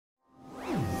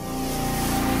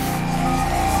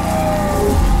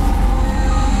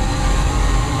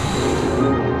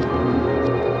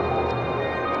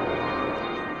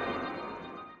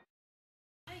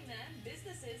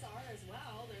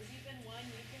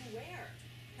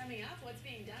Coming up, what's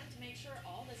being done to make sure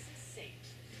all this is safe?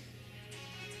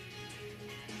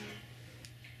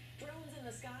 Drones in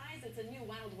the skies, it's a new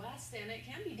Wild West, and it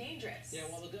can be dangerous. Yeah,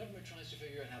 while the government tries to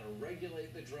figure out how to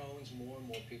regulate the drones, more and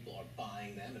more people are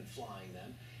buying them and flying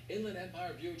them. Inland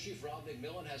Empire Bureau Chief Rob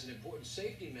McMillan has an important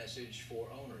safety message for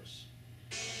owners.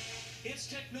 It's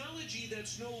technology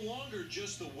that's no longer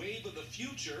just the wave of the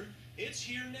future, it's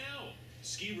here now.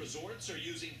 Ski resorts are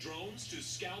using drones to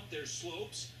scout their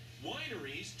slopes,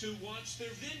 wineries to watch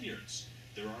their vineyards.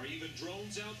 There are even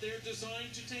drones out there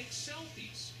designed to take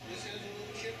selfies. This has a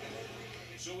little chip in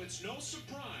it. So it's no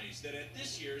surprise that at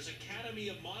this year's Academy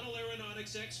of Model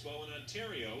Aeronautics Expo in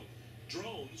Ontario,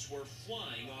 drones were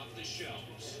flying off the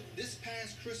shelves. This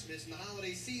past Christmas and the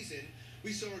holiday season,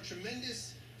 we saw a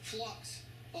tremendous flux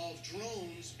of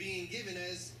drones being given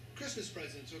as Christmas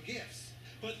presents or gifts.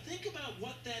 But think about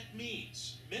what that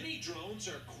means. Many drones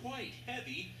are quite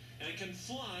heavy and can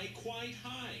fly quite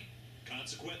high.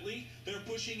 Consequently, they're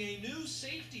pushing a new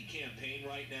safety campaign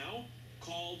right now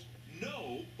called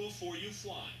Know Before You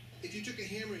Fly. If you took a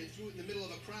hammer and threw it in the middle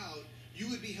of a crowd, you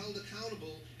would be held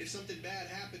accountable if something bad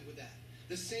happened with that.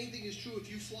 The same thing is true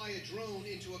if you fly a drone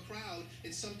into a crowd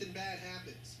and something bad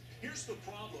happens. Here's the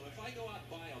problem. If I go out and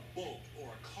buy a boat or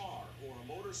a car or a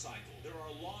motorcycle, there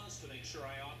are laws to make sure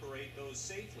I operate those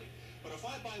safely. But if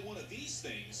I buy one of these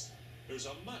things, there's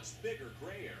a much bigger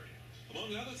gray area.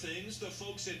 Among other things, the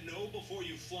folks at Know Before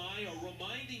You Fly are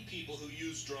reminding people who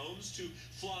use drones to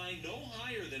fly no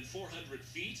higher than 400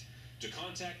 feet, to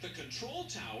contact the control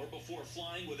tower before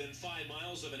flying within 5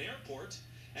 miles of an airport,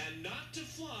 and not to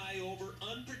fly over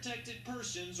unprotected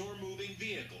persons or moving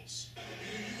vehicles.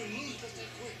 You can lose just that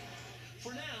quick.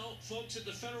 For now, folks at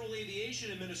the Federal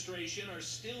Aviation Administration are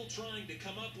still trying to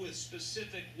come up with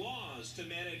specific laws to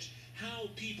manage how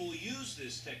people use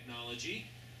this technology.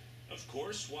 Of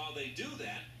course, while they do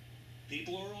that,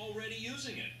 people are already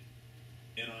using it.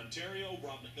 In Ontario,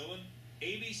 Rob McMillan,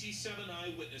 ABC 7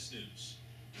 Eyewitness News.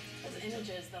 Those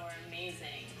images, though, are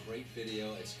amazing. Great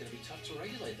video. It's going to be tough to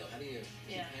regulate, though. How do you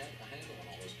keep Yeah. a handle on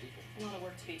all those people? A lot of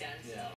work to be done. Yeah. So.